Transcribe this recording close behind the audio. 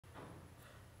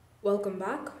Welcome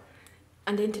back,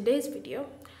 and in today's video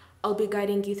I'll be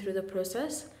guiding you through the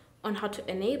process on how to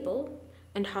enable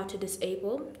and how to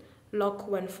disable lock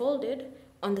when folded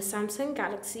on the Samsung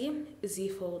Galaxy Z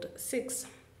Fold 6.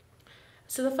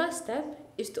 So the first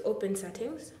step is to open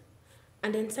settings,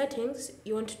 and in settings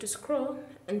you want to scroll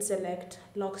and select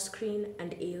lock screen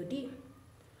and AOD.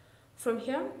 From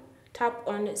here, tap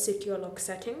on secure lock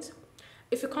settings.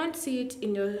 If you can't see it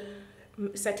in your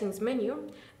settings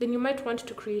menu, then you might want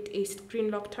to create a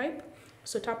screen lock type.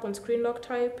 So tap on screen lock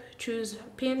type, choose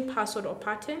pin, password or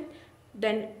pattern,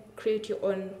 then create your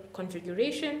own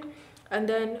configuration. And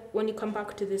then when you come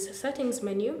back to this settings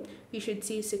menu, you should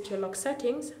see secure lock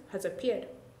settings has appeared.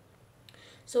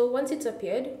 So once it's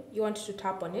appeared, you want to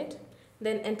tap on it,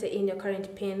 then enter in your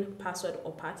current pin, password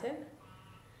or pattern.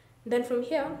 Then from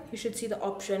here, you should see the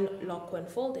option lock when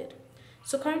folded.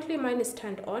 So currently mine is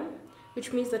turned on,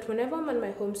 which means that whenever I'm on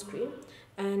my home screen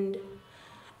and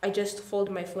I just fold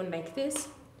my phone like this,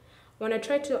 when I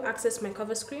try to access my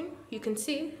cover screen, you can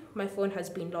see my phone has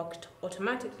been locked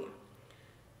automatically,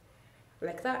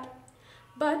 like that.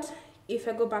 But if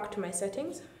I go back to my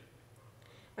settings,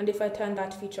 and if I turn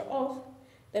that feature off,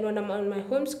 then when I'm on my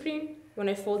home screen, when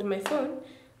I fold my phone,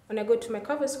 when I go to my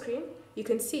cover screen, you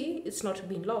can see it's not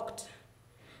being locked.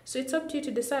 So it's up to you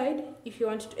to decide if you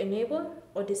want to enable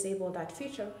or disable that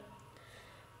feature.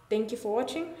 Thank you for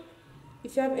watching.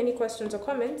 If you have any questions or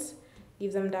comments,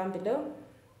 leave them down below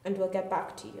and we'll get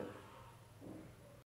back to you.